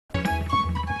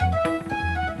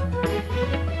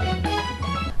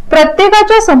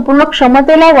प्रत्येकाच्या संपूर्ण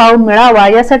क्षमतेला वाव मिळावा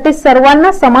यासाठी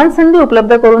सर्वांना समान संधी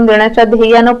उपलब्ध करून देण्याच्या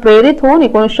ध्येयाने प्रेरित होऊन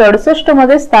 1968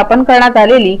 मध्ये स्थापन करण्यात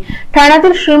आलेली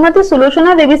ठाण्यातील श्रीमती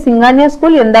सुलोचनादेवी सिंघानिया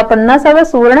स्कूल यंदा 50व्या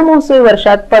सुवर्ण महोत्सवी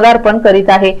वर्षात पदार्पण करीत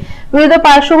आहे। विविध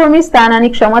पार्श्वभूमी, स्थान आणि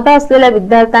क्षमता असलेल्या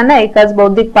विद्यार्थ्यांना एकाच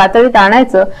बौद्धिक पातळीत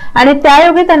आणायचं आणि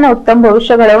त्यायोगे त्यांना उत्तम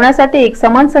भविष्य घडवण्यासाठी एक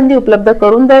समान संधी उपलब्ध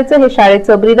करून द्यायचं हे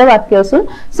शाळेचं ब्रीदवाक्य असून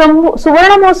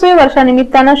सुवर्ण महोत्सवी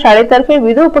वर्षानिमित्ताने शाळेतर्फे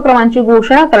विविध उपक्रमांची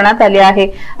घोषणा करण्यात आली आहे।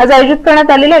 आज आयोजित करण्यात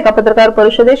आलेल्या एका पत्रकार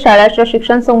परिषदेत शाळेच्या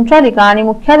शिक्षण संचालिका आणि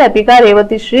मुख्याध्यापिका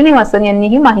रेवती श्रीनिवासन यांनी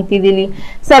ही माहिती दिली।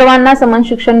 सर्वांना समान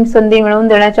शिक्षण संधी मिळवून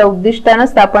देण्याच्या उद्दिष्टाने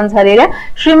स्थापन झालेल्या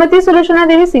श्रीमती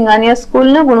सुलोचनादेवी सिंघानिया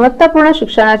स्कूलने गुणवत्तापूर्ण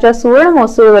शिक्षणाच्या सुवर्ण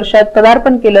महोत्सवी वर्षात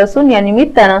पदार्पण केलं असून या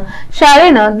निमित्ताने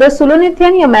शाळेनं द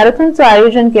सुलोनिथियन या मॅरेथॉनचं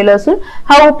आयोजन केलं असून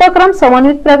हा उपक्रम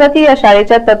समन्वित प्रगती या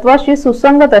शाळेच्या तत्वाशी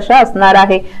सुसंगत अशा असणार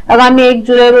आहे। आगामी 1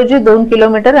 जुलै रोजी 2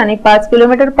 किलोमीटर आणि 5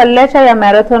 किलोमीटर पल्ल्याच्या या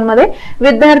मॅरेथॉन मध्ये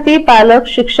विद्यार्थी, पालक,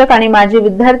 शिक्षक आणि माजी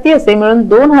विद्यार्थी असे मिळून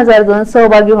 2000 जण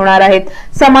सहभागी होणार आहेत।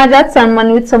 समाजात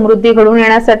समन्वित समृद्धी घडवून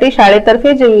येण्यासाठी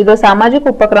शाळेतर्फे जे विविध सामाजिक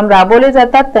उपक्रम राबवले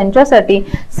जातात त्यांच्यासाठी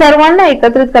सर्वांना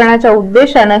एकत्रित करण्याच्या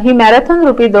उद्देशाने ही मॅरेथॉन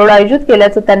रूपी दौड आयोजित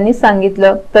केल्याचं त्यांनी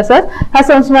सांगितलं। तसंच हा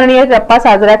संस्मरणीय टप्पा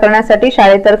साजरा करण्यासाठी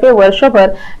शाळेतर्फे वर्षभर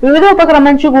विविध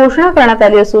उपक्रमांची घोषणा करण्यात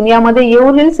आली असून यामध्ये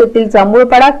येऊर हिल्स येथील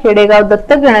जांभूळपाडा खेडेगाव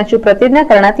दत्तक घेण्याची प्रतिज्ञा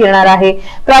करण्यात येणार आहे।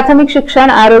 प्राथमिक शिक्षण,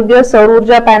 आरोग्य, सौर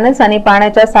ऊर्जा पॅनल्स आणि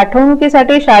पाण्याच्या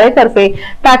साठवणुकीसाठी शाळेतर्फे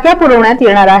टाक्या पुरवण्यात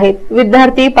येणार आहेत।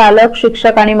 विद्यार्थी, पालक,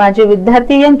 शिक्षक आणि माजी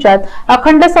विद्यार्थी यांच्यात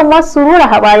अखंड संवाद सुरू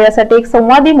राहावा यासाठी एक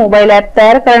संवादी मोबाईल ॲप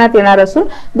तयार करण्यात येणार असून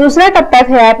दुसऱ्या टप्प्यात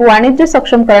हे ॲप वाणिज्य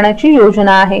सक्षम करण्याची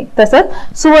योजना आहे।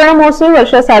 तसंच सुवर्ण महोत्सवी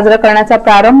वर्ष साजरा करण्याचा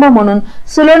प्रारंभ म्हणून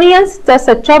सुलोनियन्सचा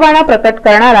सच्चाबाणा प्रकट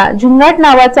करणारा झिंगाट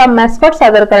नावाचा मॅस्कॉट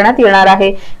सादर करण्यात येणार आहे।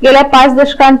 गेल्या 5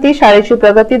 दशकांती शाळेची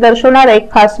प्रगती दर्शवणारा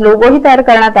एक खास लोगोही तयार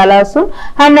करण्यात आला असून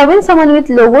हा नवीन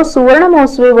समन्वित लोगो सुवर्ण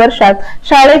महोत्सवी वर्षात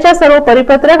शाळेच्या सर्व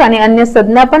परिपत्रक आणि अन्य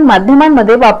संज्ञापन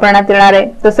माध्यमांमध्ये वापरण्यात येणार आहे।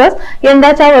 तसंच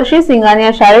यंदाच्या वर्षी सिंघानिया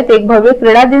शाळेत एक भव्य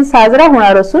क्रीडा दिन साजरा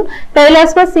होणार असून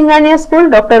कैलासपत Singhania school,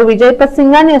 doctor Vijaypat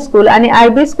Singhania school आणि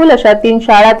IB स्कूल अशा 3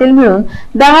 शाळांतील मिळून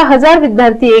 10,000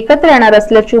 विद्यार्थी एकत्र येणार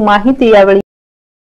असल्याची माहिती यावेळी